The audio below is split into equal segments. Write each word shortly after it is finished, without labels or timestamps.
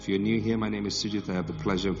If you're new here, my name is Sujit. I have the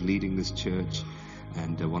pleasure of leading this church.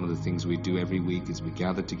 And one of the things we do every week is we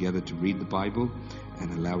gather together to read the Bible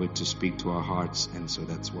and allow it to speak to our hearts. And so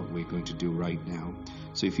that's what we're going to do right now.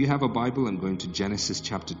 So if you have a Bible, I'm going to Genesis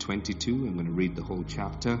chapter 22. I'm going to read the whole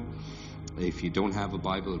chapter. If you don't have a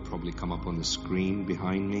Bible, it'll probably come up on the screen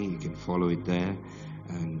behind me. You can follow it there.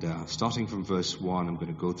 And starting from verse 1, I'm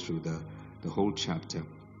going to go through the whole chapter.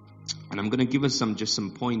 And I'm going to give us some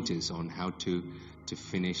pointers on how to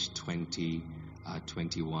finish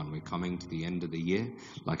 2021. We're coming to the end of the year.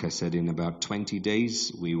 Like I said, in about 20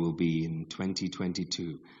 days, we will be in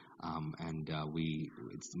 2022.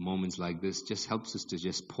 It's moments like this just helps us to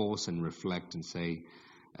just pause and reflect and say,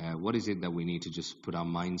 what is it that we need to just put our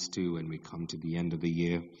minds to when we come to the end of the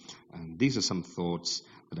year? And these are some thoughts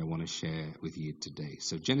that I want to share with you today.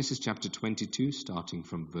 So Genesis chapter 22, starting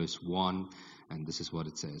from verse 1, and this is what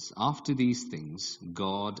it says. After these things,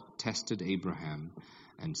 God tested Abraham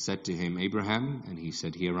and said to him, Abraham, and he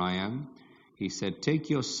said, Here I am. He said, Take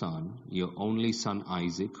your son, your only son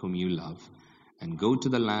Isaac, whom you love, and go to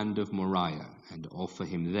the land of Moriah and offer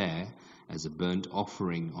him there as a burnt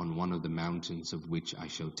offering on one of the mountains of which I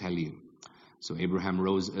shall tell you. So Abraham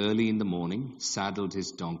rose early in the morning, saddled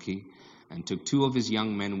his donkey, and took 2 of his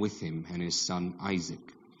young men with him and his son Isaac.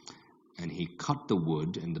 And he cut the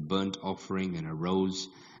wood and the burnt offering and arose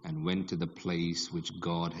and went to the place which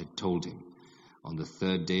God had told him. On the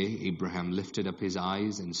 3rd day, Abraham lifted up his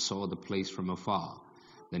eyes and saw the place from afar.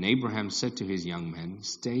 Then Abraham said to his young men,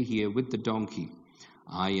 Stay here with the donkey.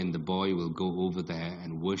 I and the boy will go over there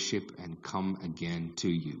and worship and come again to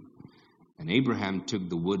you. And Abraham took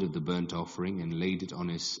the wood of the burnt offering and laid it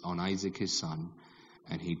on Isaac his son.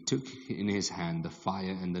 And he took in his hand the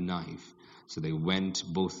fire and the knife. So they went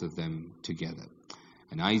both of them together.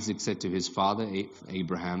 And Isaac said to his father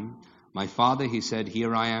Abraham, My father, he said,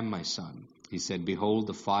 Here I am, my son. He said, Behold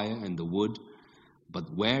the fire and the wood,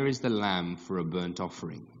 but where is the lamb for a burnt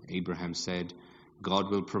offering? Abraham said,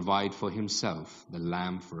 God will provide for himself the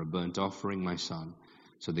lamb for a burnt offering, my son.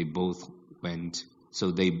 So they both went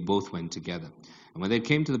together. And when they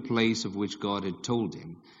came to the place of which God had told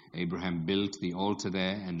him, Abraham built the altar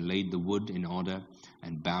there and laid the wood in order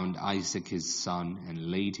and bound Isaac his son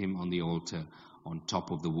and laid him on the altar on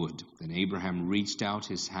top of the wood. Then Abraham reached out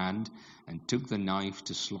his hand and took the knife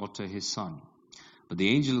to slaughter his son. But the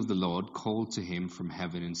angel of the Lord called to him from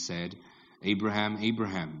heaven and said, Abraham,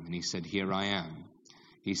 Abraham. And he said, Here I am.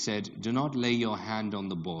 He said, Do not lay your hand on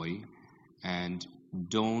the boy and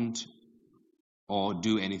don't or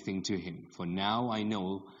do anything to him. For now I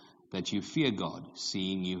know that you fear God,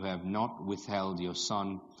 seeing you have not withheld your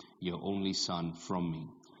son, your only son, from me.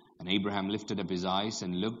 And Abraham lifted up his eyes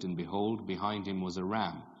and looked, and behold, behind him was a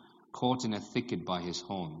ram, caught in a thicket by his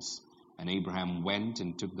horns. And Abraham went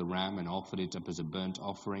and took the ram and offered it up as a burnt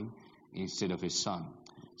offering instead of his son.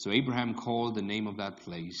 So Abraham called the name of that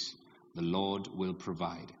place, The Lord Will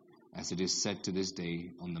Provide. As it is said to this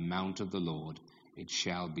day, On the mount of the Lord it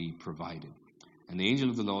shall be provided. And the angel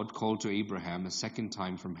of the Lord called to Abraham a second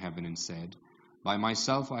time from heaven and said, By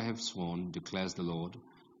myself I have sworn, declares the Lord,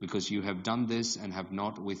 because you have done this and have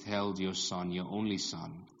not withheld your son, your only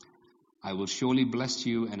son. I will surely bless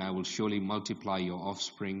you, and I will surely multiply your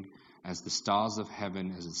offspring as the stars of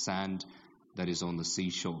heaven, as the sand that is on the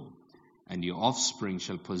seashore. And your offspring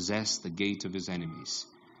shall possess the gate of his enemies.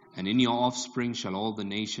 And in your offspring shall all the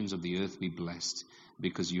nations of the earth be blessed,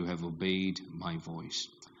 because you have obeyed my voice.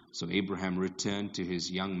 So Abraham returned to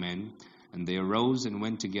his young men, and they arose and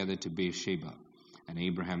went together to Beersheba. And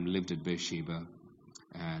Abraham lived at Beersheba.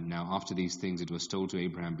 And now after these things it was told to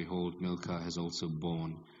Abraham, Behold, Milcah has also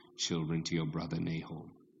borne children to your brother Nahor.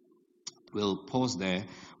 We'll pause there.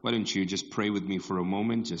 Why don't you just pray with me for a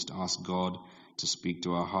moment? Just ask God to speak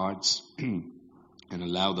to our hearts and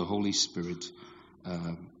allow the Holy Spirit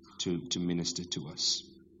to minister to us.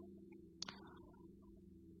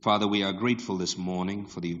 Father, we are grateful this morning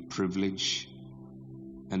for the privilege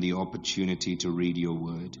and the opportunity to read your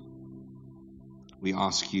word. We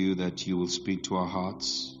ask you that you will speak to our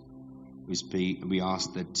hearts. We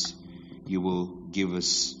ask that you will give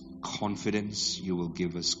us confidence, you will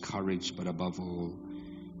give us courage, but above all,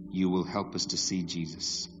 you will help us to see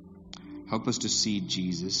Jesus. Help us to see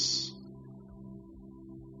Jesus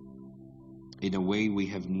in a way we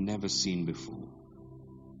have never seen before.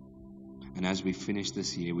 And as we finish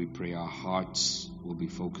this year, we pray our hearts will be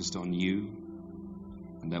focused on you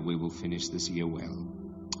and that we will finish this year well.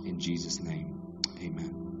 In Jesus' name,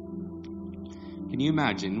 amen. Can you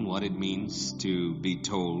imagine what it means to be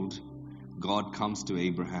told? God comes to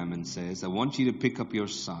Abraham and says, I want you to pick up your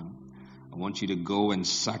son. I want you to go and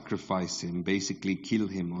sacrifice him, basically kill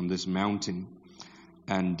him on this mountain.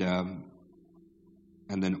 and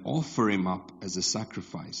then offer him up as a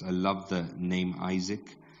sacrifice. I love the name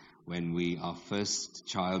Isaac. When our first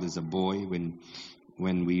child is a boy,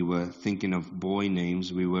 when we were thinking of boy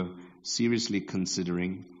names, we were seriously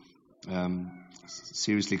considering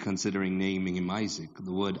naming him Isaac.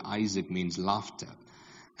 The word Isaac means laughter.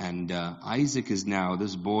 And Isaac is now,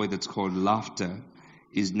 this boy that's called laughter,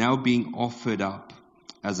 is now being offered up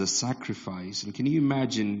as a sacrifice. And can you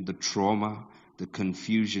imagine the trauma, the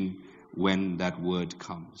confusion when that word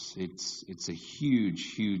comes? It's a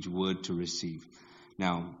huge, huge word to receive.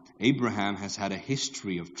 Now, Abraham has had a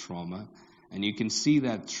history of trauma, and you can see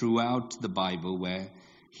that throughout the Bible, where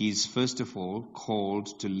he's first of all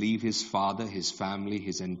called to leave his father, his family,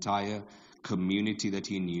 his entire community that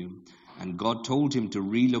he knew. And God told him to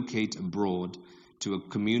relocate abroad to a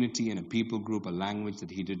community and a people group, a language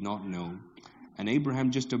that he did not know. And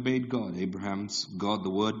Abraham just obeyed God. The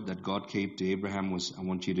word that God gave to Abraham was, I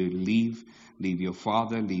want you to leave your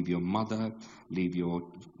father, leave your mother, leave your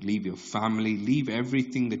family, leave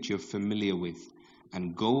everything that you're familiar with,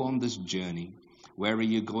 and go on this journey. Where are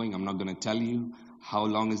you going? I'm not going to tell you. How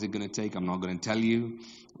long is it going to take? I'm not going to tell you.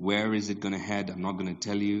 Where is it going to head? I'm not going to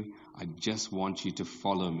tell you. I just want you to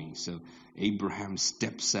follow me. So Abraham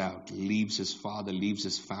steps out, leaves his father, leaves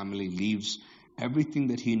his family, leaves everything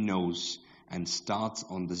that he knows, and starts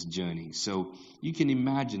on this journey. So you can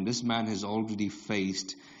imagine this man has already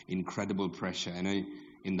faced incredible pressure. And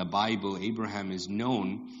in the Bible, Abraham is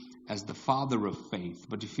known as the father of faith.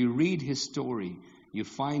 But if you read his story, you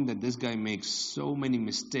find that this guy makes so many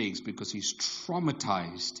mistakes because he's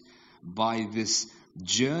traumatized by this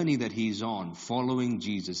journey that he's on, following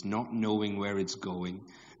Jesus, not knowing where it's going,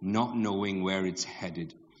 not knowing where it's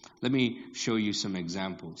headed. Let me show you some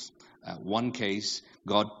examples. One case,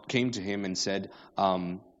 God came to him and said,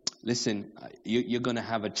 listen, you're going to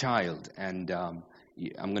have a child, and I'm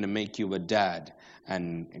going to make you a dad.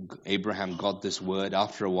 And Abraham got this word.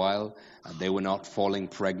 After a while, they were not falling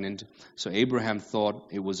pregnant. So Abraham thought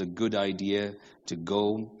it was a good idea to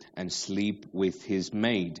go and sleep with his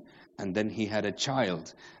maid. And then he had a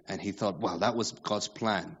child. And he thought, well, that was God's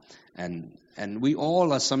plan. And we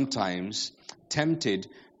all are sometimes tempted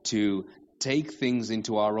to take things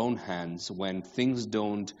into our own hands when things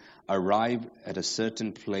don't arrive at a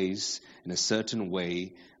certain place, in a certain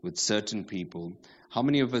way, with certain people. How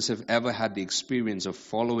many of us have ever had the experience of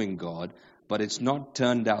following God, but it's not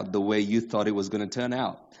turned out the way you thought it was going to turn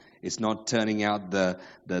out? It's not turning out the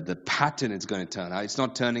pattern it's going to turn out. It's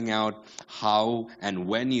not turning out how and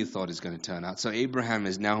when you thought it's going to turn out. So Abraham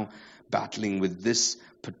is now battling with this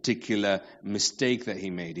particular mistake that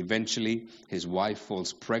he made. Eventually, his wife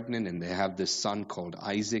falls pregnant and they have this son called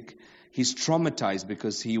Isaac. He's traumatized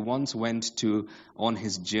because he once went on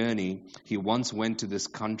his journey, he once went to this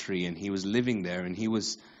country and he was living there, and he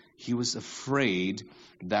was afraid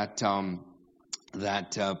that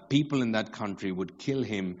people in that country would kill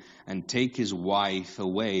him and take his wife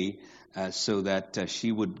away so that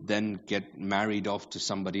she would then get married off to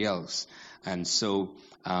somebody else. And so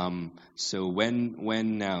when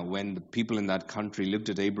the people in that country looked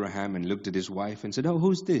at Abraham and looked at his wife and said, "Oh,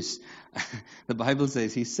 who's this?" The Bible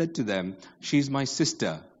says he said to them, "She's my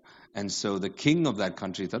sister." And so the king of that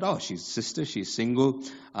country thought, "Oh, she's sister, she's single.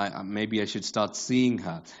 Maybe I should start seeing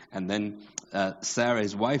her." And then Sarah,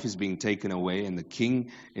 his wife, is being taken away, and the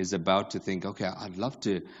king is about to think, "Okay, I'd love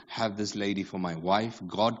to have this lady for my wife."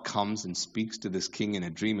 God comes and speaks to this king in a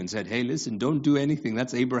dream and said, "Hey, listen, don't do anything.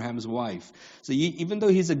 That's Abraham's wife." So even though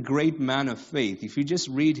he's a great man of faith, if you just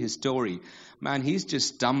read his story, man, he's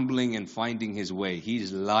just stumbling and finding his way.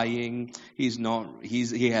 He's lying.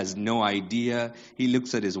 He has no idea. He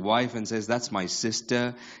looks at his wife and says, "That's my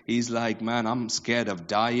sister." He's like, "Man, I'm scared of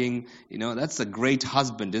dying." That's a great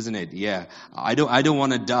husband, isn't it? Yeah. I don't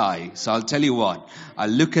want to die. So I'll tell you what, I'll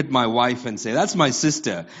look at my wife and say, "That's my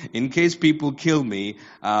sister. In case people kill me,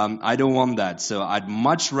 I don't want that. So I'd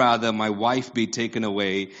much rather my wife be taken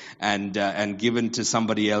away and given to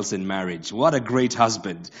somebody else in marriage." What a great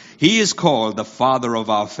husband. He is called the father of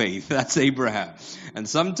our faith. That's Abraham. And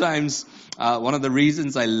sometimes one of the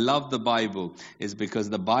reasons I love the Bible is because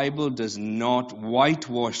the Bible does not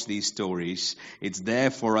whitewash these stories. It's there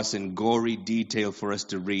for us in gory detail for us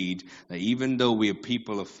to read. That even though we are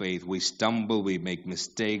people of faith, we stumble, we make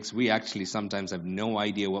mistakes. We actually sometimes have no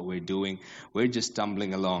idea what we're doing. We're just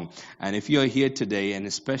stumbling along. And if you're here today, and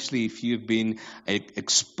especially if you've been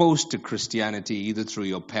exposed to Christianity, either through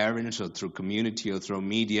your parents or through community or through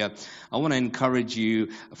media, I want to encourage you,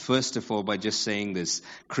 first of all, by just saying this.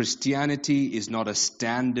 Christianity is not a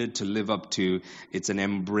standard to live up to. It's an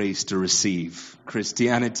embrace to receive.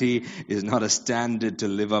 Christianity is not a standard to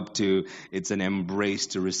live up to. It's an embrace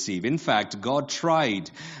to receive. In fact, God tried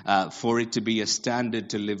for it to be a standard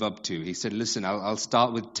to live up to. He said, listen, I'll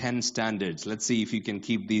start with 10 standards. Let's see if you can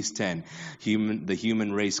keep these 10. The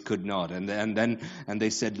human race could not. And they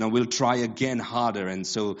said, no, we'll try again harder. And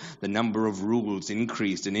so the number of rules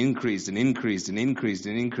increased and increased and increased and increased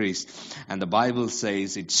and increased. And the Bible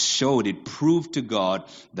says it proved to God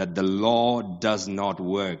that the law does not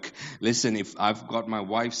work. Listen, if I've got my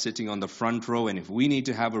wife sitting on the front row, and if we need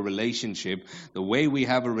to have a relationship, the way we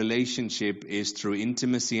have a relationship is through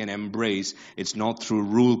intimacy and embrace. It's not through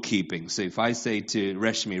rule keeping. So if I say to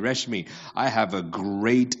Reshmi, I have a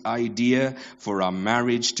great idea for our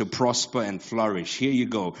marriage to prosper and flourish. Here you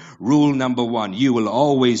go. Rule number 1, you will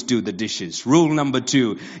always do the dishes. Rule number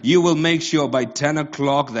 2, you will make sure by 10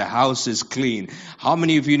 o'clock the house is clean. How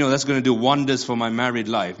many of you know that's going to do wonders for my married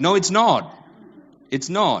life? No, it's not. It's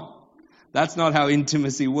not. That's not how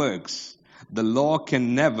intimacy works. The law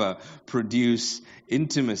can never produce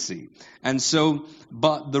intimacy. And so,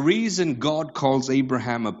 but the reason God calls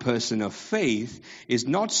Abraham a person of faith is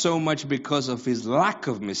not so much because of his lack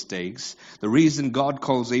of mistakes. The reason God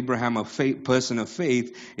calls Abraham a person of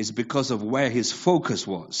faith is because of where his focus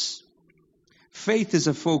was. Faith is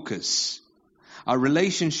a focus. Our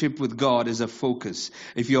relationship with God is a focus.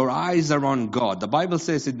 If your eyes are on God, the Bible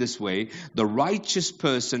says it this way, the righteous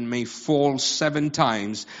person may fall 7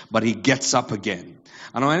 times, but he gets up again.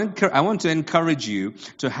 And I want to encourage you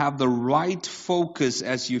to have the right focus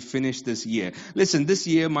as you finish this year. Listen, this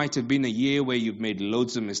year might have been a year where you've made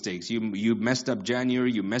loads of mistakes. You messed up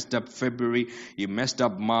January, you messed up February, you messed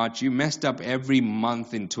up March, you messed up every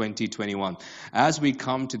month in 2021. As we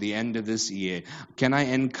come to the end of this year, can I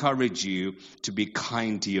encourage you to be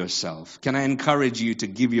kind to yourself? Can I encourage you to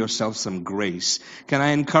give yourself some grace? Can I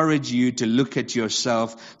encourage you to look at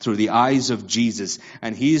yourself through the eyes of Jesus?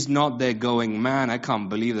 And He's not there going, man, I can't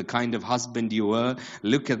believe the kind of husband you were.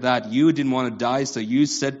 Look at that. You didn't want to die, so you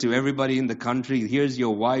said to everybody in the country, here's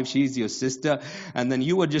your wife, she's your sister, and then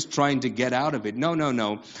you were just trying to get out of it. No.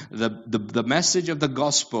 The message of the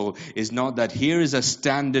gospel is not that here is a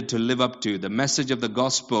standard to live up to. The message of the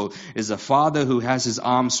gospel is a father who has his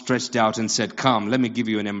arms stretched out and said, come, let me give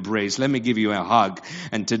you an embrace. Let me give you a hug.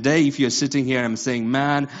 And today, if you're sitting here and saying,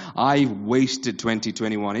 man, I wasted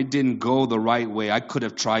 2021. It didn't go the right way. I could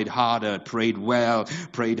have tried harder, prayed well,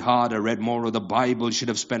 prayed harder, read more of the Bible, should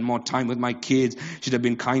have spent more time with my kids, should have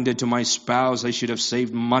been kinder to my spouse, I should have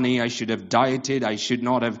saved money, I should have dieted, I should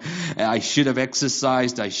have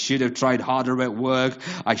exercised, I should have tried harder at work,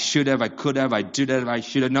 I should have, I could have, I did have, I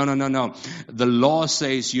should have. No. The law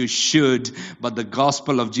says you should, but the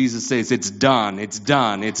gospel of Jesus says it's done, it's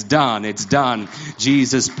done, it's done, it's done.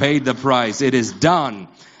 Jesus paid the price, it is done.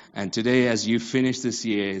 And today, as you finish this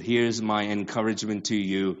year, here's my encouragement to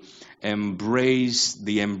you. Embrace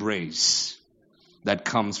the embrace that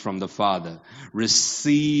comes from the Father.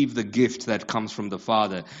 Receive the gift that comes from the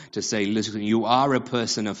Father to say, listen, you are a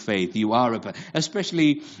person of faith. You are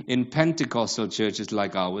especially in Pentecostal churches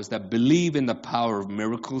like ours that believe in the power of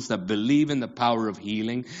miracles, that believe in the power of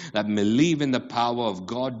healing, that believe in the power of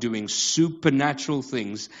God doing supernatural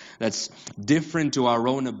things that's different to our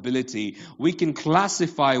own ability. We can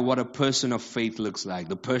classify what a person of faith looks like.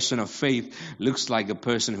 The person of faith looks like a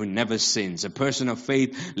person who never sins. A person of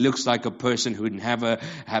faith looks like a person who never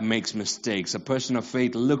makes mistakes. A person of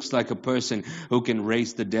faith looks like a person who can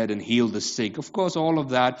raise the dead and heal the sick. Of course, all of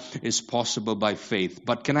that is possible by faith.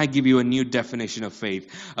 But can I give you a new definition of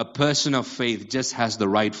faith? A person of faith just has the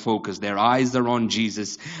right focus. Their eyes are on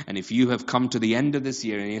Jesus. And if you have come to the end of this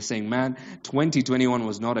year and you're saying, man, 2021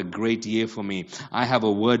 was not a great year for me, I have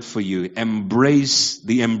a word for you. Embrace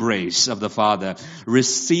the embrace of the Father.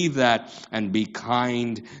 Receive that and be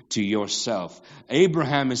kind to yourself.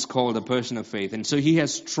 Abraham is called a person of faith. And so he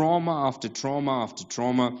has trauma after trauma after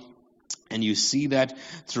trauma. And you see that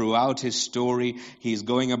throughout his story. He's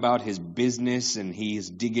going about his business and he's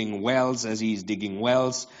digging wells. As he's digging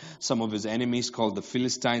wells, some of his enemies called the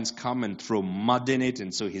Philistines come and throw mud in it.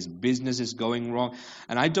 And so his business is going wrong.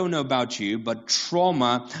 And I don't know about you, but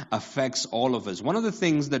trauma affects all of us. One of the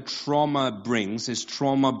things that trauma brings is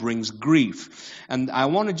trauma brings grief. And I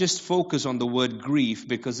want to just focus on the word grief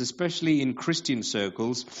because especially in Christian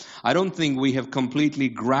circles, I don't think we have completely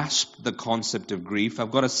grasped the concept of grief.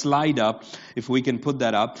 I've got a slide up, if we can put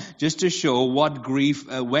that up, just to show what grief,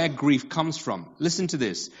 where grief comes from. Listen to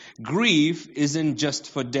this. Grief isn't just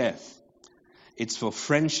for death. It's for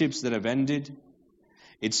friendships that have ended.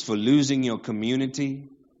 It's for losing your community.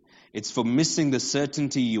 It's for missing the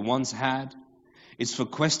certainty you once had. It's for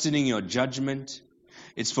questioning your judgment.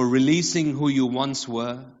 It's for releasing who you once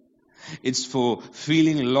were. It's for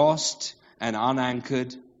feeling lost and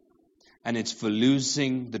unanchored. And it's for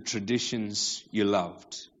losing the traditions you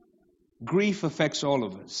loved. Grief affects all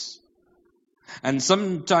of us. And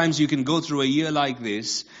sometimes you can go through a year like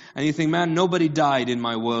this and you think, man, nobody died in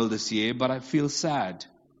my world this year, but I feel sad.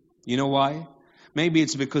 You know why? Maybe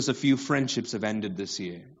it's because a few friendships have ended this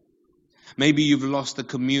year. Maybe you've lost the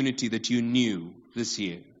community that you knew this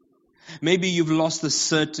year. Maybe you've lost the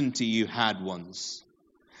certainty you had once.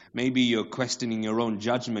 Maybe you're questioning your own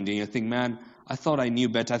judgment and you think, man, I thought I knew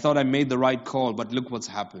better. I thought I made the right call, but look what's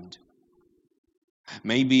happened.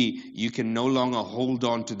 Maybe you can no longer hold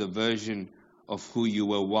on to the version of who you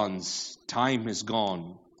were once. Time has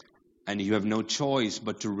gone and you have no choice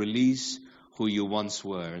but to release who you once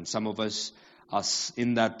were. And some of us are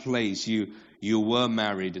in that place. You were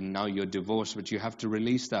married and now you're divorced, but you have to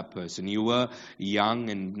release that person. You were young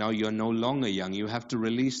and now you're no longer young. You have to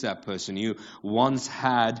release that person. You once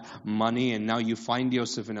had money and now you find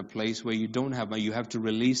yourself in a place where you don't have money. You have to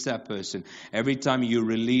release that person. Every time you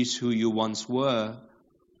release who you once were,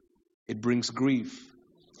 it brings grief.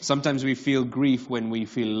 Sometimes we feel grief when we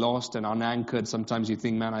feel lost and unanchored. Sometimes you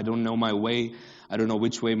think, man, I don't know my way. I don't know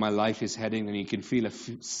which way my life is heading. And you can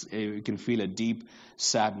feel a deep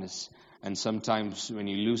sadness. And sometimes when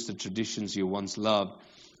you lose the traditions you once loved,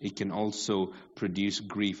 it can also produce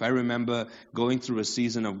grief. I remember going through a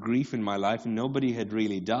season of grief in my life and nobody had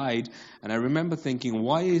really died. And I remember thinking,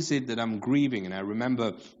 why is it that I'm grieving? And I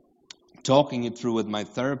remember talking it through with my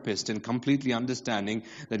therapist and completely understanding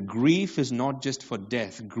that grief is not just for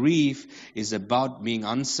death. Grief is about being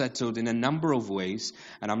unsettled in a number of ways.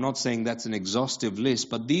 And I'm not saying that's an exhaustive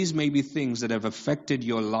list, but these may be things that have affected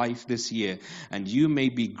your life this year. And you may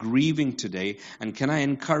be grieving today. And can I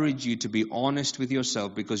encourage you to be honest with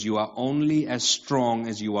yourself, because you are only as strong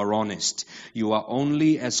as you are honest. You are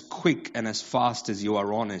only as quick and as fast as you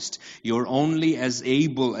are honest. You're only as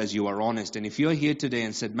able as you are honest. And if you're here today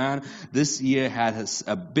and said, man, this year has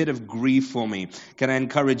a bit of grief for me, can I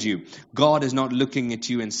encourage you? God is not looking at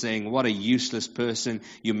you and saying, what a useless person.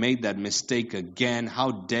 You made that mistake again.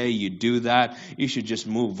 How dare you do that? You should just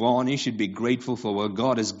move on. You should be grateful for what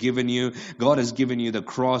God has given you. God has given you the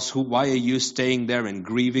cross. Why are you staying there and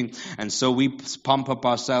grieving? And so we pump up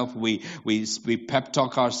ourselves. We pep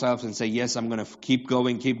talk ourselves and say, yes, I'm going to keep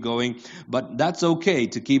going. But that's okay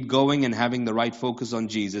to keep going and having the right focus on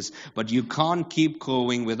Jesus. But you can't keep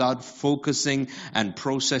going without focusing and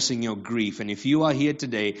processing your grief. And if you are here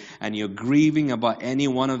today and you're grieving about any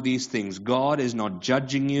one of these things, God is not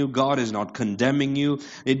judging you. God is not condemning you.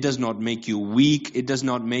 It does not make you weak. It does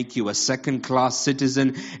not make you a second-class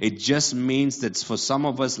citizen. It just means that for some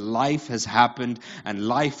of us, life has happened and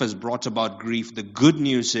life has brought about grief. The good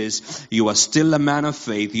news is you are still a man of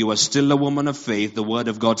faith. You are still a woman of faith. The word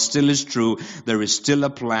of God still is true. There is still a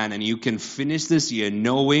plan, and you can finish this year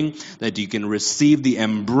knowing that you can receive the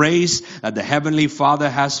embrace that the Heavenly Father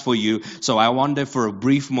has for you. So I wonder, for a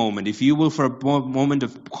brief moment, if you will, for a moment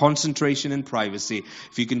of concentration and privacy,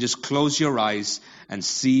 if you can just close your eyes and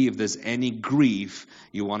see if there's any grief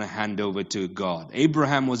you want to hand over to God.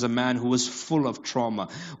 Abraham was a man who was full of trauma.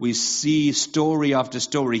 We see story after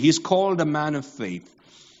story. He's called a man of faith.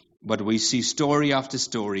 But we see story after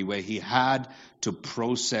story where he had to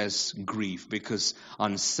process grief, because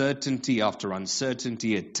uncertainty after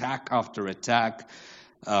uncertainty, attack after attack,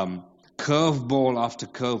 curveball after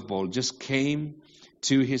curveball just came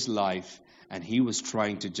to his life, and he was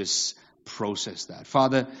trying to just process that.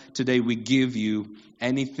 Father, today we give you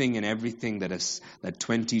anything and everything that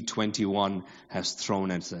 2021 has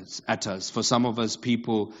thrown at us. For some of us,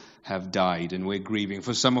 people have died and we're grieving.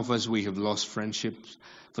 For some of us, we have lost friendships.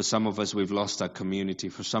 For some of us, we've lost our community.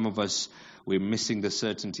 For some of us, we're missing the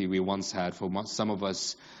certainty we once had. For some of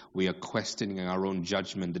us, we are questioning our own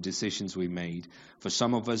judgment, the decisions we made. For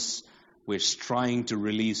some of us, We're trying to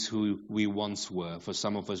release who we once were. For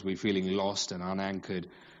some of us, we're feeling lost and unanchored.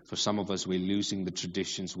 For some of us, we're losing the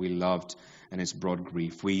traditions we loved, and it's brought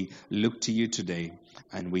grief. We look to you today,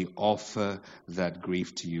 and we offer that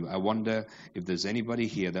grief to you. I wonder if there's anybody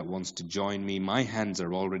here that wants to join me. My hands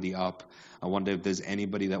are already up. I wonder if there's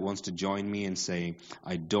anybody that wants to join me and say,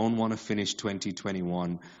 I don't want to finish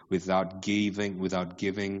 2021 without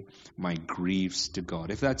giving my griefs to God.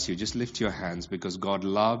 If that's you, just lift your hands, because God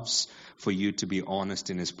loves for you to be honest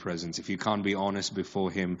in His presence. If you can't be honest before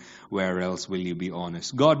Him, where else will you be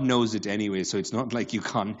honest? God knows it anyway, so it's not like you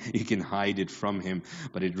can hide it from Him,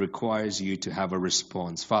 but it requires you to have a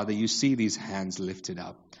response. Father, you see these hands lifted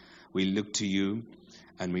up. We look to you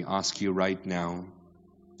and we ask you right now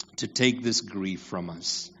to take this grief from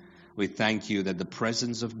us. We thank you that the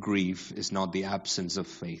presence of grief is not the absence of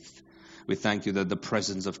faith. We thank you that the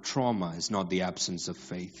presence of trauma is not the absence of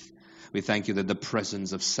faith. We thank you that the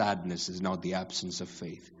presence of sadness is not the absence of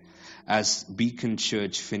faith. As Beacon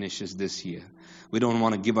Church finishes this year, we don't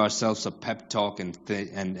want to give ourselves a pep talk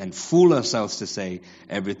and fool ourselves to say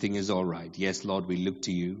everything is all right. Yes, Lord, we look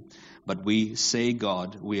to you. But we say,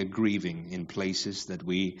 God, we are grieving in places that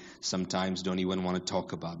we sometimes don't even want to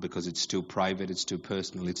talk about because it's too private, it's too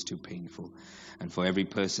personal, it's too painful. And for every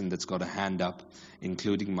person that's got a hand up,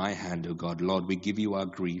 including my hand, oh God, Lord, we give you our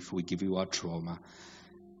grief, we give you our trauma.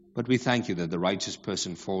 But we thank you that the righteous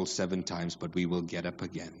person falls 7 times, but we will get up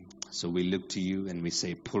again. So we look to you and we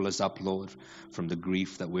say, pull us up, Lord, from the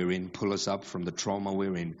grief that we're in. Pull us up from the trauma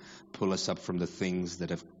we're in. Pull us up from the things that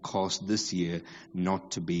have caused this year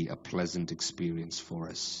not to be a pleasant experience for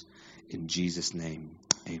us. In Jesus' name,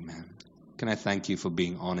 amen. Can I thank you for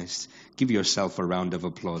being honest? Give yourself a round of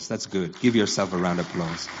applause. That's good. Give yourself a round of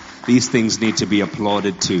applause. These things need to be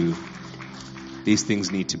applauded too. These things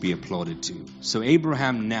need to be applauded too. So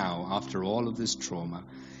Abraham now, after all of this trauma,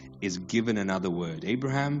 is given another word.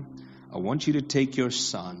 Abraham, I want you to take your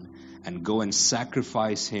son and go and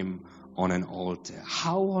sacrifice him on an altar.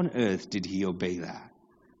 How on earth did he obey that?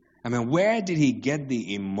 I mean, where did he get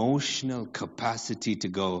the emotional capacity to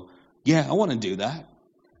go, yeah, I want to do that?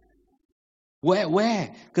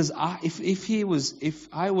 Where? Because if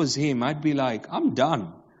I was him, I'd be like, I'm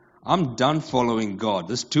done. I'm done following God.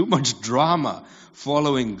 There's too much drama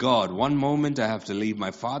following God. One moment I have to leave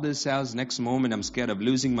my father's house. Next moment I'm scared of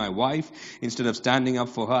losing my wife. Instead of standing up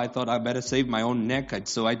for her, I thought I better save my own neck.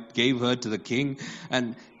 So I gave her to the king.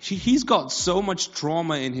 And he's got so much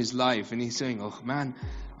trauma in his life. And he's saying, oh man,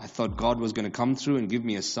 I thought God was going to come through and give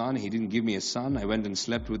me a son. He didn't give me a son. I went and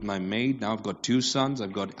slept with my maid. Now I've got 2 sons.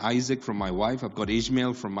 I've got Isaac from my wife. I've got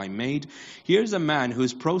Ishmael from my maid. Here's a man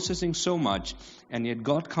who's processing so much, and yet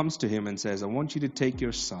God comes to him and says, I want you to take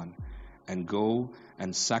your son and go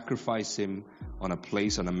and sacrifice him on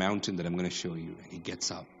a mountain that I'm going to show you. And he gets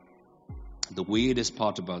up. The weirdest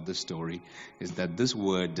part about this story is that this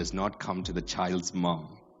word does not come to the child's mom.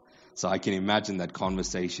 So I can imagine that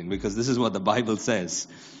conversation, because this is what the Bible says.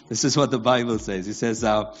 This is what the Bible says. It says,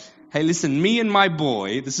 hey, listen, me and my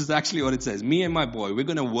boy, this is actually what it says. Me and my boy, we're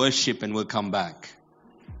going to worship and we'll come back.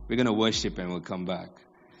 We're going to worship and we'll come back.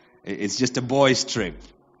 It's just a boys' trip,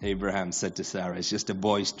 Abraham said to Sarah. It's just a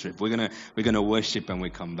boys' trip. We're going to worship and we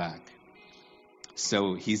come back.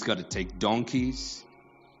 So he's got to take donkeys.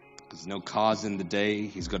 There's no cars in the day.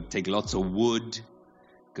 He's got to take lots of wood,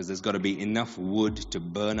 because there's got to be enough wood to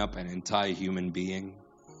burn up an entire human being.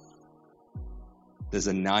 There's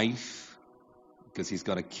a knife, because he's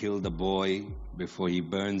got to kill the boy before he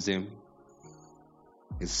burns him.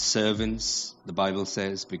 His servants, the Bible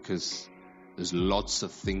says, because there's lots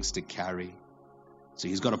of things to carry. So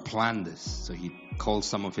he's got to plan this. So he calls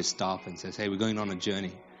some of his staff and says, hey, we're going on a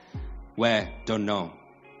journey. Where? Don't know.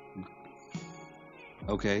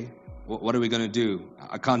 Okay. What are we going to do?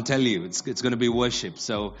 I can't tell you. It's going to be worship.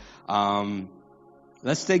 So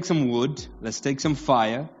let's take some wood. Let's take some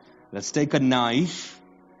fire. Let's take a knife.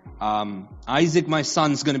 Isaac, my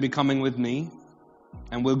son's going to be coming with me.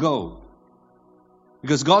 And we'll go.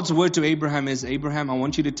 Because God's word to Abraham is, Abraham, I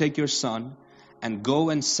want you to take your son and go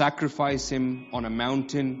and sacrifice him on a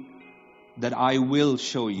mountain that I will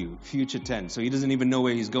show you. Future tense. So he doesn't even know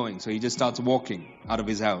where he's going. So he just starts walking out of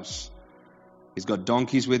his house. He's got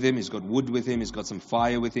donkeys with him, he's got wood with him, he's got some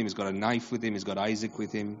fire with him, he's got a knife with him, he's got Isaac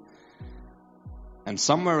with him. And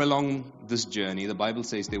somewhere along this journey, the Bible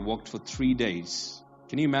says they walked for 3 days.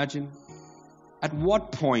 Can you imagine? At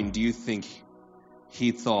what point do you think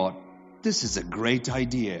he thought, this is a great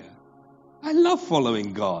idea. I love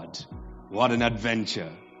following God. What an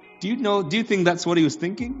adventure. Do you think that's what he was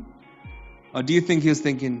thinking? Or do you think he was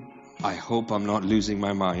thinking, I hope I'm not losing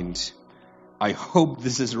my mind. I hope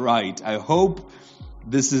this is right. I hope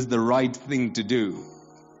This is the right thing to do.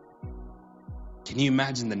 Can you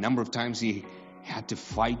imagine the number of times he had to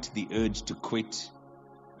fight the urge to quit?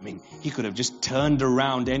 I mean, he could have just turned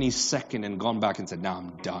around any second and gone back and said, "Now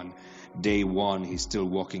I'm done." Day one, he's still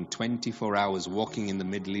walking 24 hours. Walking in the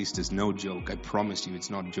Middle East is no joke. I promise you, it's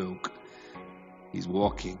not a joke. He's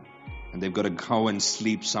walking. And they've got to go and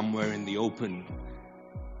sleep somewhere in the open.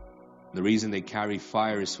 The reason they carry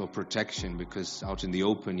fire is for protection, because out in the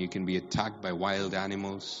open you can be attacked by wild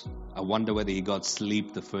animals. I wonder whether he got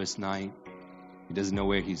sleep the first night. He doesn't know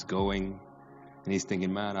where he's going. And he's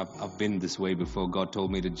thinking, man, I've been this way before. God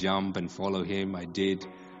told me to jump and follow him. I did.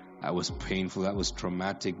 That was painful. That was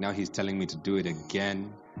traumatic. Now he's telling me to do it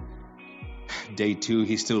again. Day two,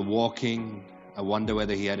 he's still walking. I wonder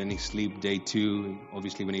whether he had any sleep day two.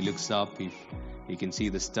 Obviously, when he looks up, he can see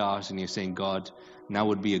the stars, and you're saying, God, now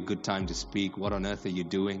would be a good time to speak. What on earth are you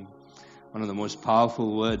doing? One of the most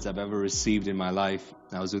powerful words I've ever received in my life.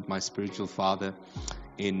 I was with my spiritual father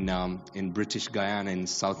in British Guyana in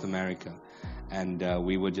South America. And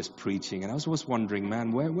we were just preaching. And I was wondering,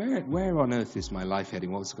 man, where on earth is my life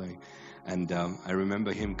heading? What's going? And I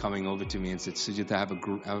remember him coming over to me and said, Sujit, I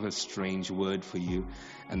have a strange word for you.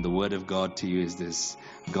 And the word of God to you is this: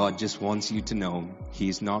 God just wants you to know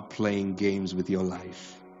he's not playing games with your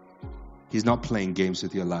life. He's not playing games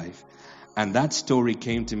with your life. And that story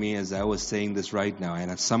came to me as I was saying this right now.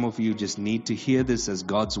 And some of you just need to hear this as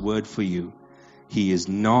God's word for you. He is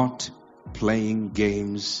not playing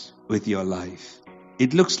games with your life.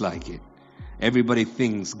 It looks like it. Everybody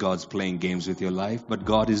thinks God's playing games with your life, but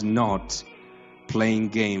God is not playing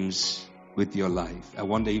games with your life. I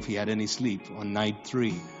wonder if he had any sleep on night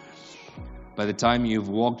 3. By the time you've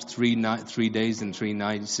walked 3 days and 3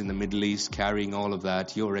 nights in the Middle East carrying all of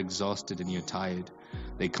that, you're exhausted and you're tired.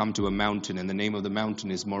 They come to a mountain, and the name of the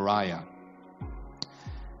mountain is Moriah.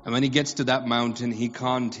 And when he gets to that mountain, he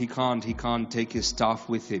can't take his staff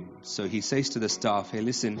with him. So he says to the staff, "Hey,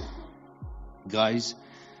 listen, guys,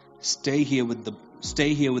 stay here with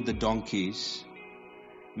the donkeys.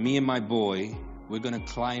 Me and my boy, we're going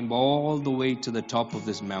to climb all the way to the top of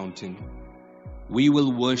this mountain. We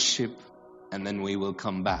will worship, and then we will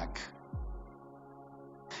come back."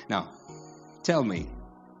 Now, tell me,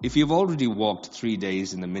 if you've already walked 3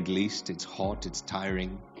 days in the Middle East, it's hot, it's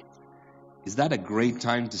tiring, is that a great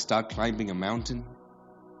time to start climbing a mountain?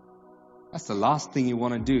 That's the last thing you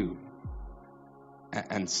want to do.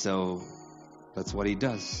 And so that's what he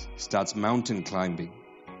does. Starts mountain climbing.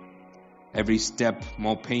 Every step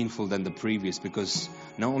more painful than the previous, because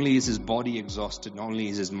not only is his body exhausted, not only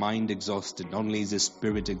is his mind exhausted, not only is his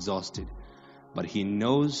spirit exhausted, but he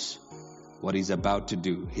knows what he's about to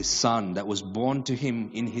do. His son that was born to him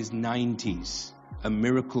in his 90s, a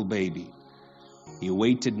miracle baby. He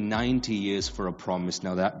waited 90 years for a promise.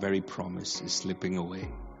 Now that very promise is slipping away.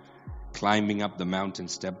 Climbing up the mountain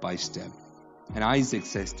step by step. And Isaac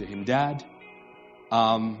says to him, "Dad,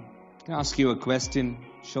 can I ask you a question?"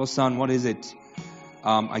 "Sure, son, what is it?"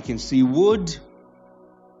 "I can see wood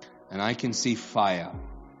and I can see fire.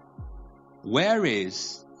 Where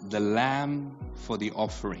is the lamb for the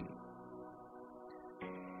offering?"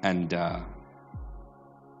 And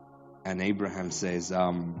Abraham says,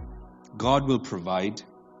 "God will provide."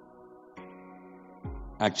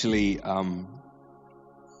 Actually,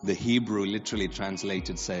 the Hebrew literally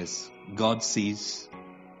translated says, God sees.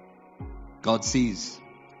 God sees.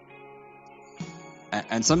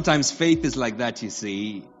 And sometimes faith is like that, you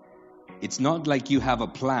see. It's not like you have a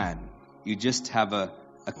plan. You just have a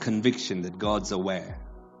conviction that God's aware.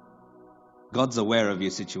 God's aware of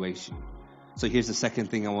your situation. So here's the second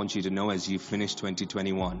thing I want you to know as you finish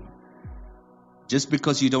 2021. Just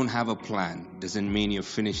because you don't have a plan doesn't mean you're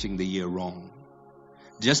finishing the year wrong.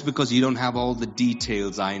 Just because you don't have all the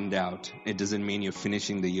details ironed out, it doesn't mean you're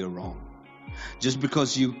finishing the year wrong. Just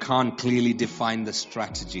because you can't clearly define the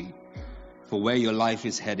strategy for where your life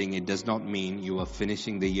is heading, it does not mean you are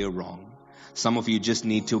finishing the year wrong. Some of you just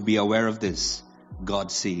need to be aware of this.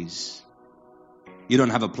 God sees. You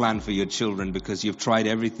don't have a plan for your children because you've tried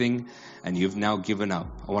everything and you've now given up.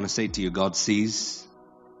 I want to say to you, God sees.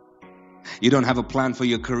 You don't have a plan for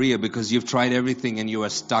your career because you've tried everything and you are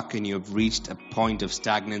stuck and you have reached a point of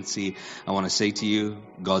stagnancy. I want to say to you,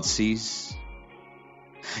 God sees.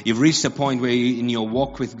 You've reached a point where in your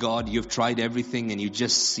walk with God, you've tried everything and you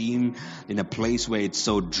just seem in a place where it's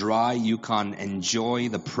so dry, you can't enjoy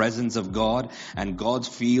the presence of God, and God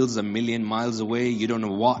feels a million miles away. You don't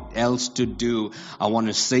know what else to do. I want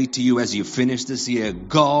to say to you as you finish this year,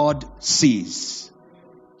 God sees.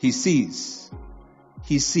 He sees.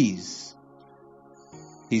 He sees.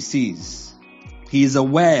 He sees. He is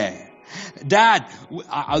aware. Dad,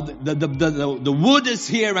 the wood is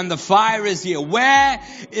here and the fire is here. Where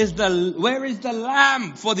is the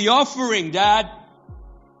lamb for the offering, Dad?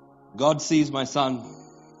 God sees, my son.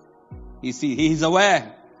 He's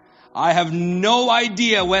aware. I have no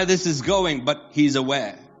idea where this is going, but He's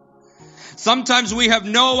aware. Sometimes we have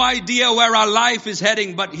no idea where our life is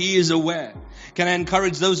heading, but He is aware. Can I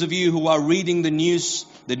encourage those of you who are reading the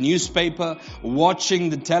newspaper, watching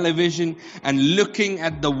the television, and looking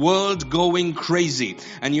at the world going crazy,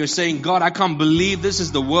 and you're saying, God, I can't believe this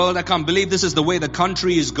is the world. I can't believe this is the way the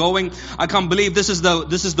country is going. I can't believe this is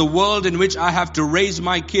the world in which I have to raise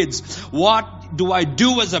my kids. What do I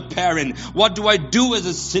do as a parent? What do I do as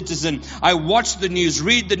a citizen? I watch the news,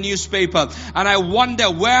 read the newspaper, and I wonder,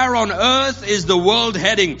 where on earth is the world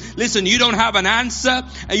heading? Listen, you don't have an answer,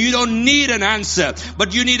 and you don't need an answer,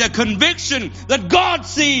 but you need a conviction that God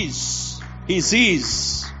sees. He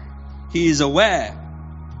sees. He is aware.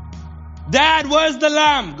 Dad, where's the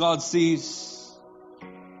lamb? God sees.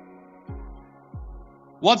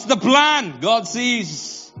 What's the plan? God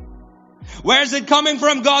sees. Where is it coming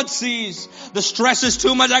from? God sees. The stress is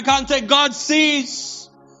too much. I can't take. God sees.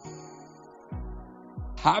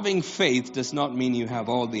 Having faith does not mean you have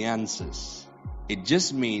all the answers. It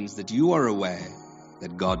just means that you are aware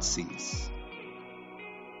that God sees.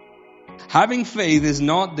 Having faith is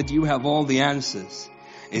not that you have all the answers.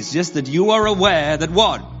 It's just that you are aware that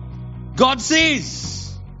what? God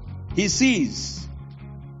sees. He sees.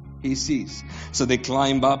 He sees. So they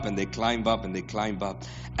climb up and they climb up and they climb up.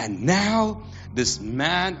 And now this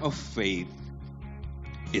man of faith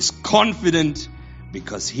is confident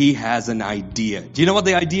because he has an idea. Do you know what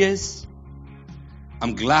the idea is?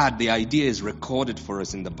 I'm glad the idea is recorded for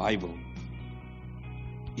us in the Bible.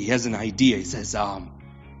 He has an idea. He says,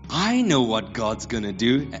 I know what God's going to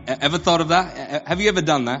do. Ever thought of that? Have you ever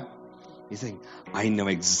done that? You think, I know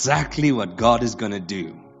exactly what God is going to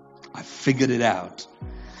do. I figured it out.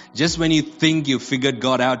 Just when you think you figured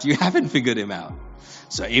God out, you haven't figured Him out.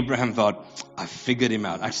 So Abraham thought, I figured him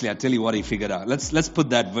out. Actually, I'll tell you what he figured out. Let's put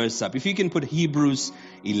that verse up. If you can put Hebrews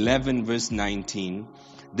 11 verse 19.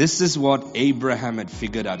 This is what Abraham had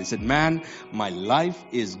figured out. He said, man, my life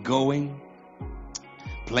is going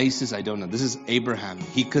places I don't know. This is Abraham.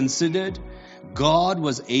 He considered God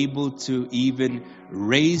was able to even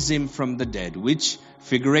raise him from the dead, which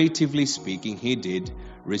figuratively speaking, He did,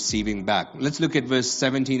 receiving back. Let's look at verse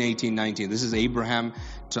 17, 18, 19. This is Abraham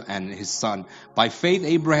and his son. By faith,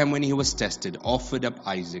 Abraham, when he was tested, offered up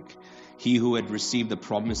Isaac. He who had received the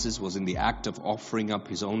promises was in the act of offering up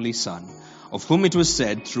his only son, of whom it was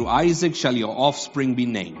said, through Isaac shall your offspring be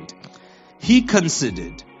named. He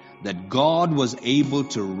considered that God was able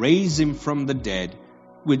to raise him from the dead,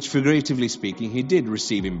 which figuratively speaking, He did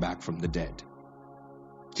receive him back from the dead.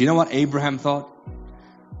 Do you know what Abraham thought?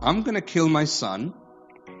 I'm going to kill my son,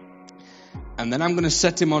 and then I'm going to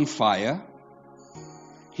set him on fire.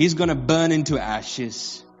 He's going to burn into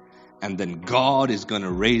ashes, and then God is going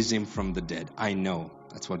to raise him from the dead. I know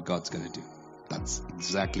that's what God's going to do. That's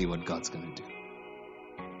exactly what God's going to do.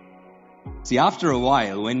 See, after a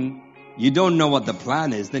while, when you don't know what the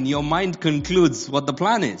plan is, then your mind concludes what the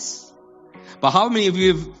plan is. But how many of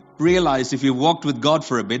you have realized, if you've walked with God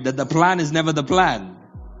for a bit, that the plan is never the plan?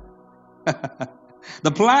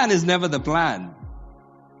 The plan is never the plan.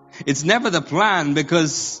 It's never the plan,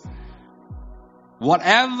 because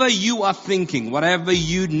whatever you are thinking, whatever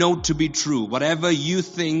you know to be true, whatever you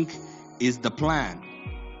think is the plan,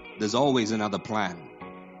 there's always another plan.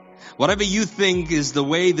 Whatever you think is the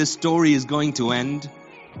way this story is going to end,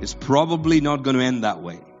 is probably not going to end that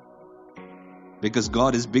way. Because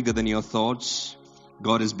God is bigger than your thoughts.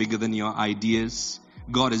 God is bigger than your ideas.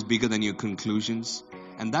 God is bigger than your conclusions.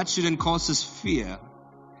 And that shouldn't cause us fear.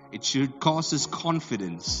 It should cause us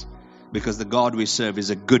confidence, because the God we serve is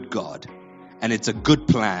a good God, and it's a good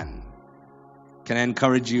plan. Can I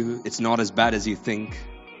encourage you? It's not as bad as you think.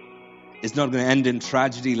 It's not going to end in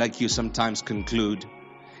tragedy like you sometimes conclude.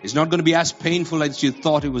 It's not going to be as painful as you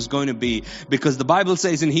thought it was going to be, because the Bible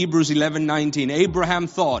says in Hebrews 11:19, Abraham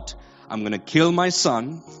thought, I'm going to kill my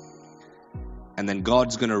son, and then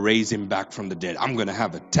God's going to raise him back from the dead. I'm going to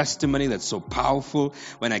have a testimony that's so powerful.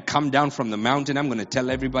 When I come down from the mountain, I'm going to tell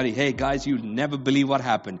everybody, hey guys, you'll never believe what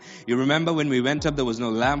happened. You remember when we went up, there was no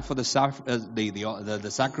lamb for the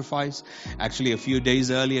sacrifice. Actually, a few days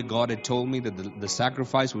earlier, God had told me that the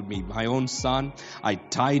sacrifice would be my own son. I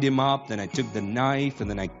tied him up, then I took the knife, and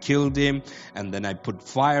then I killed him, and then I put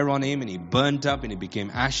fire on him, and he burnt up, and he became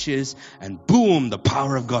ashes, and boom, the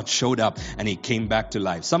power of God showed up, and he came back to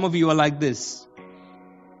life. Some of you are like this.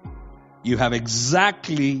 You have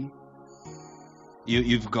exactly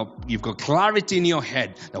You've got clarity in your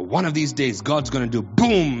head that one of these days God's going to do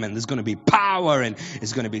boom, and there's going to be power, and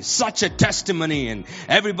it's going to be such a testimony, and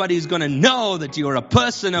everybody's going to know that you're a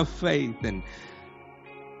person of faith. And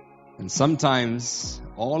sometimes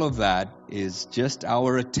all of that is just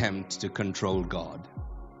our attempt to control God.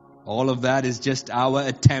 All of that is just our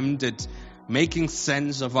attempt at making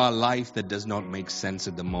sense of our life that does not make sense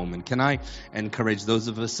at the moment. Can I encourage those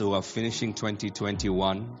of us who are finishing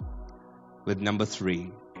 2021 with number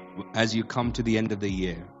 3, as you come to the end of the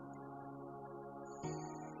year,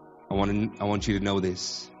 I want you to know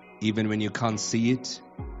this. Even when you can't see it,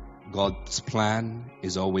 God's plan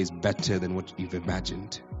is always better than what you've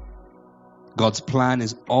imagined. God's plan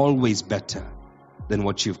is always better than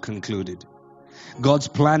what you've concluded. God's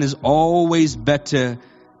plan is always better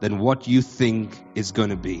than what you think is going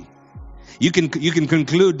to be. You can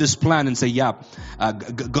conclude this plan and say,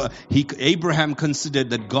 Abraham considered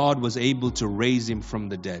that God was able to raise him from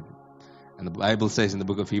the dead. And the Bible says in the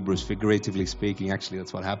book of Hebrews, figuratively speaking, actually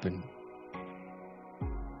that's what happened.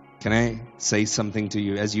 Can I say something to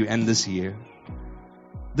you as you end this year?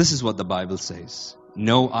 This is what the Bible says.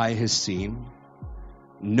 No eye has seen,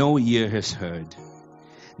 no ear has heard,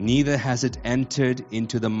 neither has it entered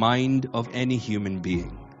into the mind of any human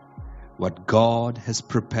being what God has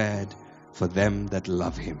prepared for them that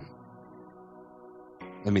love him.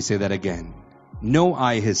 Let me say that again. No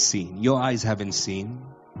eye has seen. Your eyes haven't seen.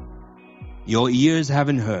 Your ears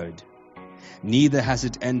haven't heard. Neither has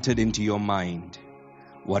it entered into your mind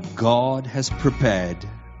what God has prepared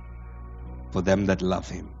for them that love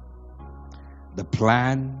him. The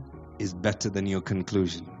plan is better than your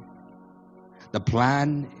conclusion. The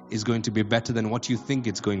plan is going to be better than what you think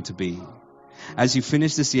it's going to be. As you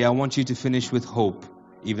finish this year, I want you to finish with hope.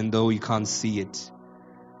 Even though you can't see it,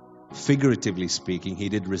 figuratively speaking, he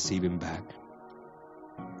did receive him back.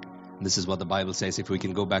 This is what the Bible says. If we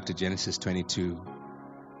can go back to Genesis 22.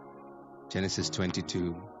 Genesis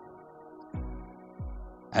 22.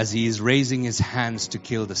 As he is raising his hands to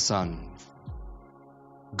kill the son,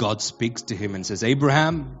 God speaks to him and says,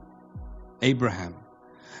 Abraham, Abraham,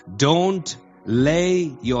 don't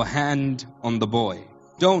lay your hand on the boy.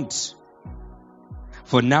 Don't.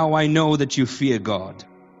 For now I know that you fear God.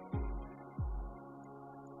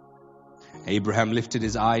 Abraham lifted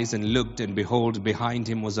his eyes and looked, and behold, behind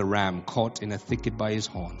him was a ram caught in a thicket by his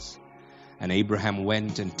horns. And Abraham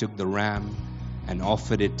went and took the ram and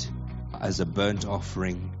offered it as a burnt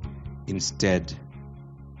offering instead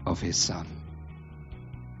of his son.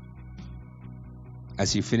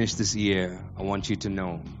 As you finish this year, I want you to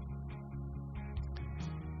know,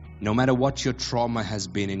 no matter what your trauma has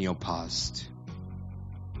been in your past,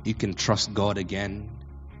 you can trust God again.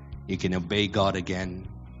 You can obey God again.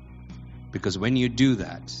 Because when you do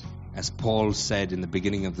that, as Paul said in the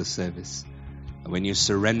beginning of the service, when you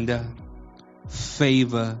surrender,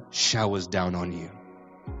 favor showers down on you.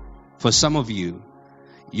 For some of you,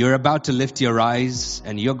 you're about to lift your eyes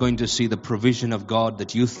and you're going to see the provision of God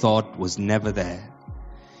that you thought was never there.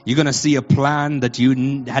 You're going to see a plan that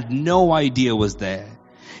you had no idea was there.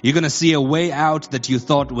 You're going to see a way out that you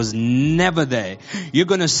thought was never there. You're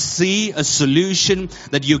going to see a solution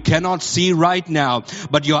that you cannot see right now.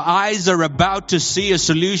 But your eyes are about to see a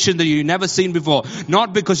solution that you've never seen before.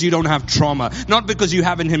 Not because you don't have trauma. Not because you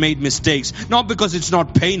haven't made mistakes. Not because it's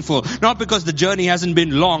not painful. Not because the journey hasn't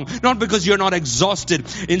been long. Not because you're not exhausted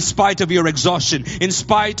in spite of your exhaustion. In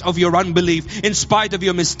spite of your unbelief. In spite of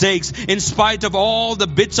your mistakes. In spite of all the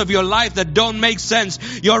bits of your life that don't make sense.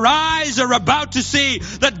 Your eyes are about to see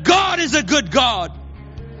that God is a good God.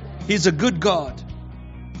 He's a good God.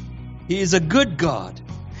 He is a good God.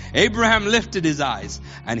 Abraham lifted his eyes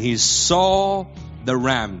and he saw the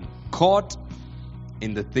ram caught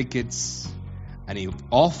in the thickets, and he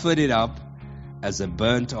offered it up as a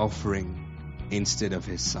burnt offering instead of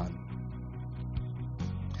his son.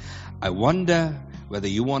 I wonder whether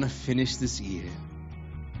you want to finish this year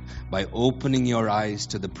by opening your eyes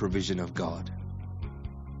to the provision of God.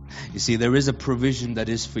 You see, there is a provision that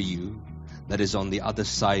is for you that is on the other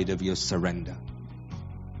side of your surrender.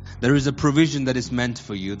 There is a provision that is meant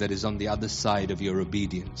for you that is on the other side of your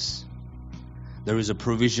obedience. There is a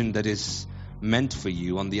provision that is meant for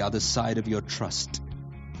you on the other side of your trust.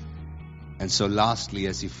 And so lastly,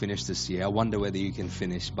 as you finish this year, I wonder whether you can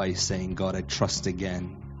finish by saying, God, I trust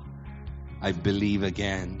again. I believe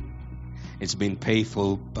again. It's been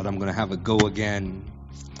painful, but I'm going to have a go again.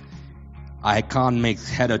 I can't make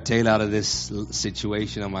head or tail out of this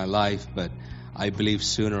situation of my life, but I believe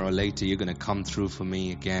sooner or later you're going to come through for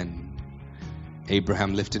me again.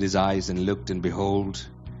 Abraham lifted his eyes and looked, and behold,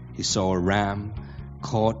 he saw a ram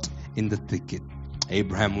caught in the thicket.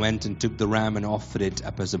 Abraham went and took the ram and offered it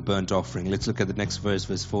up as a burnt offering. Let's look at the next verse,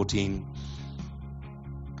 verse 14.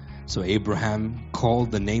 So Abraham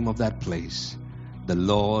called the name of that place, the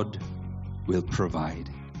Lord will provide.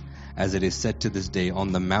 As it is said to this day,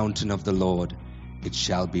 on the mountain of the Lord it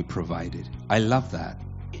shall be provided. I love that.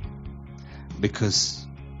 Because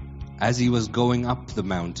as he was going up the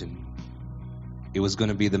mountain, it was going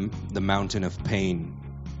to be the mountain of pain,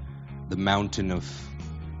 the mountain of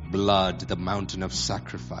blood, the mountain of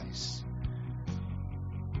sacrifice.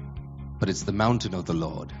 But it's the mountain of the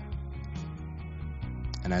Lord.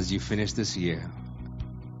 And as you finish this year,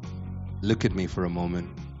 look at me for a moment.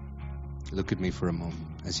 Look at me for a moment.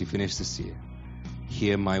 As you finish this year,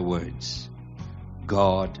 hear my words.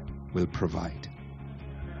 God will provide.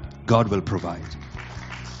 God will provide.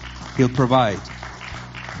 He'll provide.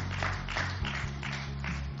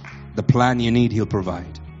 The plan you need, He'll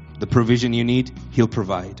provide. The provision you need, He'll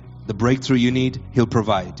provide. The breakthrough you need, He'll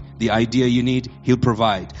provide. The idea you need, He'll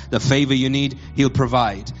provide. The favor you need, He'll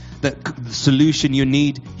provide. The solution you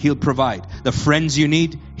need, He'll provide. The friends you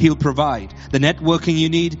need, He'll provide. The networking you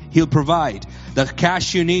need, He'll provide. The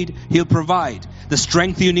cash you need, He'll provide. The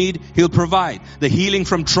strength you need, He'll provide. The healing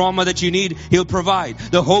from trauma that you need, He'll provide.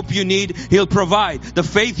 The hope you need, He'll provide. The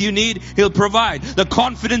faith you need, He'll provide. The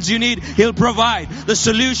confidence you need, He'll provide. The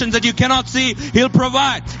solutions that you cannot see, He'll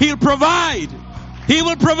provide. He'll provide. He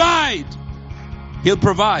will provide. He'll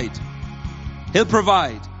provide. He'll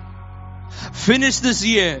provide. Finish this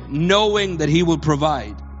year knowing that He will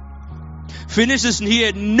provide. Finish this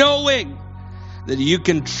year knowing that you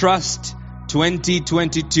can trust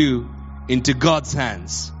 2022 into God's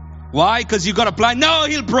hands. Why? Because you got a plan? No,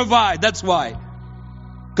 He'll provide. That's why.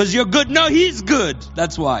 Because you're good? No, He's good.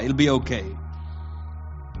 That's why. It'll be okay.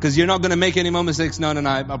 Because you're not going to make any more mistakes. No,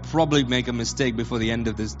 I'll probably make a mistake before the end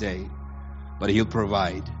of this day. But He'll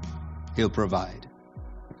provide. He'll provide.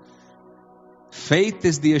 Faith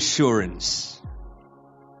is the assurance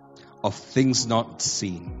of things not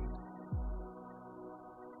seen.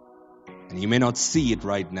 And you may not see it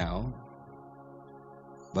right now,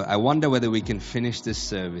 but I wonder whether we can finish this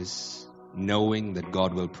service knowing that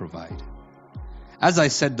God will provide. As I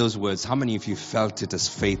said those words, how many of you felt it as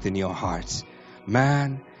faith in your heart?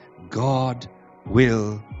 Man, God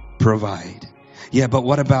will provide. Yeah, but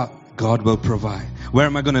what about God will provide? Where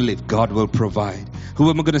am I going to live? God will provide. Who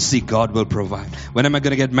am I going to see? God will provide. When am I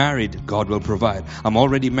going to get married? God will provide. I'm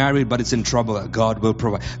already married, but it's in trouble. God will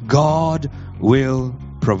provide. God will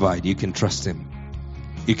provide. You can trust Him.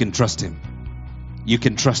 You can trust Him. You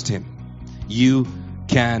can trust Him. You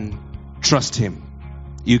can trust Him.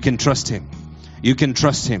 You can trust Him. You can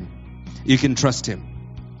trust Him. You can trust Him.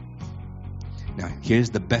 Now, here's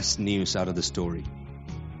the best news out of the story.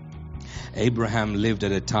 Abraham lived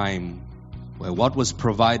at a time where what was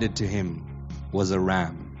provided to him was a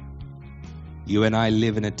ram. You and I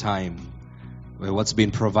live in a time where what's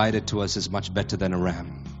been provided to us is much better than a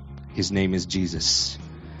ram. His name is Jesus.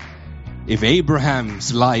 If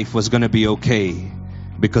Abraham's life was going to be okay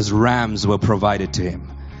because rams were provided to him,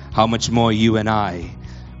 how much more you and I?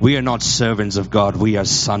 We are not servants of God. We are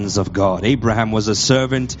sons of God. Abraham was a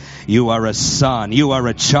servant. You are a son. You are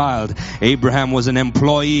a child. Abraham was an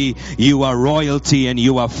employee. You are royalty and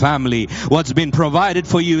you are family. What's been provided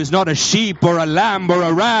for you is not a sheep or a lamb or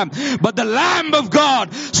a ram, but the Lamb of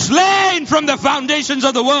God, slain from the foundations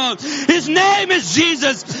of the world. His name is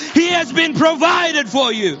Jesus. He has been provided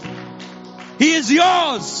for you. He is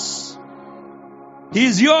yours. He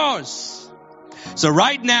is yours. So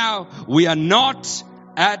right now, we are not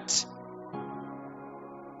at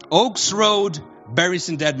Oaks Road, Bury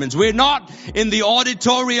St. Edmunds. We're not in the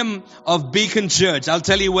auditorium of Beacon Church. I'll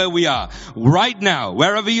tell you where we are. Right now,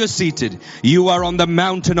 wherever you're seated, you are on the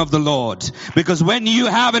mountain of the Lord. Because when you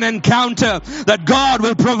have an encounter that God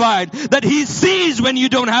will provide, that He sees when you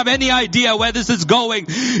don't have any idea where this is going,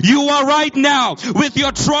 you are right now with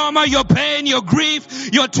your trauma, your pain, your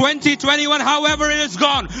grief, your 2021, however it is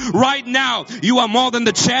gone. Right now, you are more than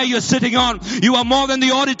the chair you're sitting on. You are more than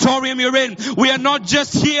the auditorium you're in. We are not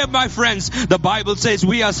just here, my friends. The Bible says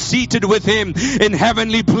we are seated with Him in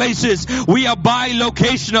heavenly places. We are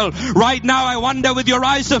bilocational. Right now, I wonder with your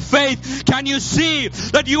eyes of faith, can you see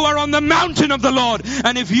that you are on the mountain of the Lord?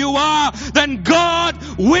 And if you are, then God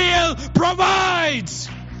will provide.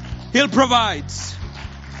 He'll provide.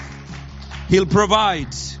 He'll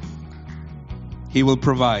provide. He will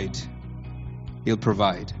provide. He'll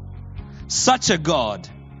provide. Such a God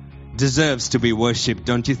deserves to be worshipped,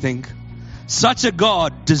 don't you think? Such a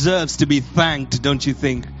God deserves to be thanked, don't you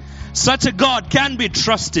think? Such a God can be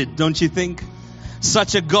trusted, don't you think?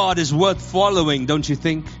 Such a God is worth following, don't you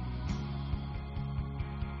think?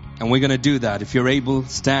 And we're going to do that. If you're able,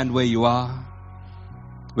 stand where you are.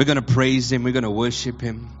 We're going to praise Him. We're going to worship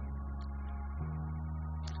Him.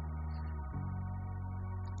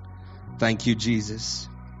 Thank you, Jesus.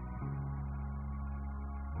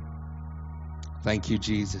 Thank you,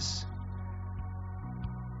 Jesus.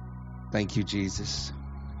 Thank you, Jesus.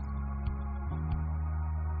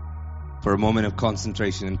 For a moment of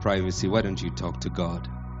concentration and privacy, why don't you talk to God?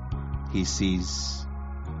 He sees.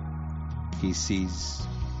 He sees.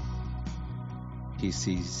 He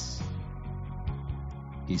sees.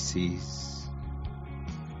 He sees.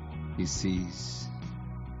 He sees.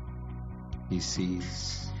 He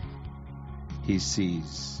sees. He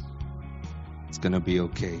sees. It's going to be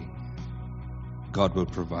okay. God will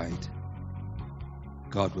provide.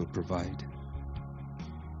 God will provide.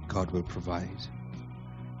 God will provide.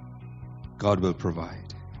 God will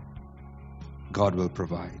provide. God will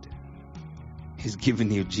provide. He's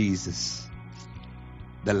given you Jesus,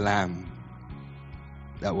 the Lamb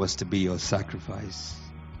that was to be your sacrifice.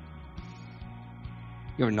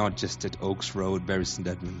 You're not just at Oaks Road, Bury St.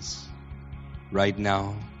 Edmunds. Right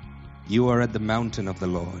now, you are at the mountain of the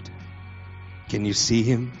Lord. Can you see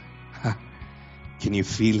Him? Can you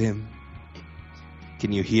feel Him?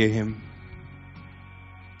 Can you hear Him?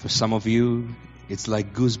 For some of you, it's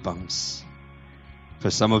like goosebumps.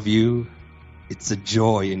 For some of you, it's a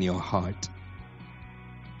joy in your heart.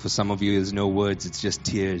 For some of you, there's no words, it's just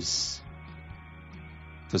tears.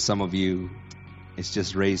 For some of you, it's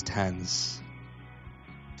just raised hands.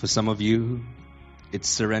 For some of you, it's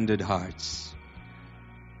surrendered hearts.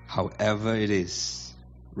 However it is,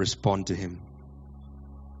 respond to Him.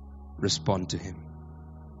 Respond to Him.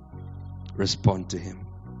 Respond to Him.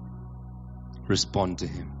 Respond to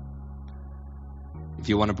Him. If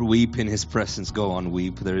you want to weep in His presence, go on,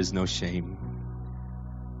 weep. There is no shame.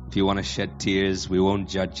 If you want to shed tears, we won't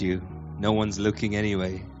judge you. No one's looking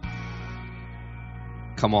anyway.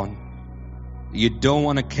 Come on. You don't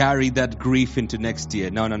want to carry that grief into next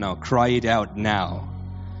year. No. Cry it out now.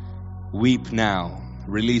 Weep now.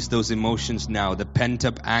 Release those emotions now. The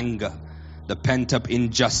pent-up anger, the pent-up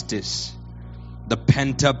injustice, the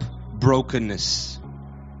pent-up brokenness.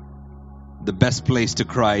 The best place to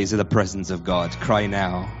cry is in the presence of God. Cry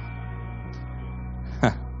now.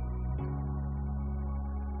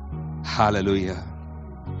 Hallelujah.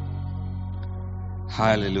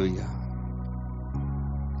 Hallelujah.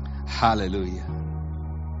 Hallelujah.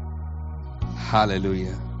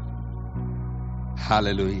 Hallelujah.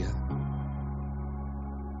 Hallelujah.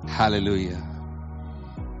 Hallelujah.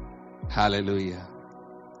 Hallelujah.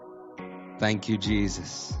 Thank you,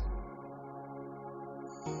 Jesus.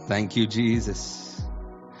 Thank you, Jesus.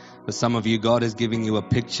 For some of you, God is giving you a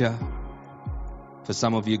picture. For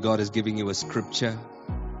some of you, God is giving you a scripture.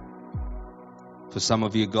 For some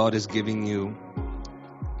of you, God is giving you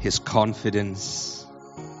His confidence.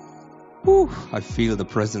 Whew, I feel the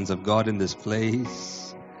presence of God in this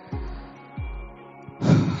place.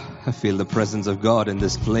 I feel the presence of God in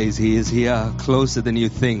this place. He is here, closer than you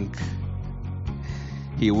think.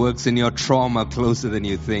 He works in your trauma closer than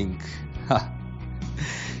you think.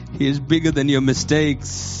 He is bigger than your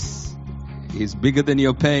mistakes. He is bigger than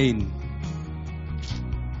your pain.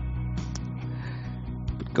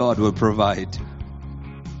 But God will provide.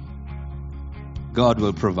 God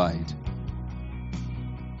will provide.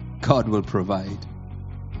 God will provide.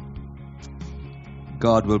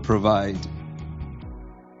 God will provide.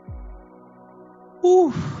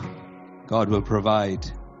 Ooh. God will provide.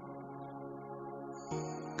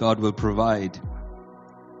 God will provide.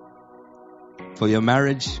 For your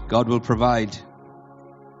marriage, God will provide.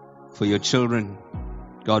 For your children,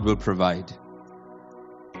 God will provide.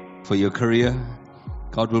 For your career,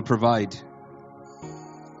 God will provide.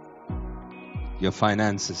 Your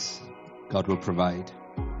finances, God will provide.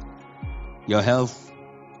 Your health,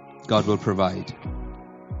 God will provide.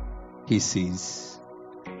 He sees.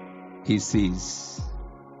 He sees.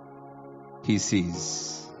 He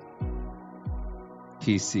sees.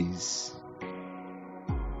 He sees.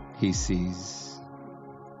 He sees.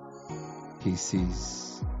 He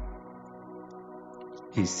sees.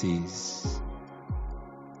 He sees.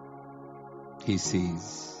 He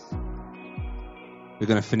sees. We're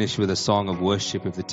going to finish with a song of worship. If the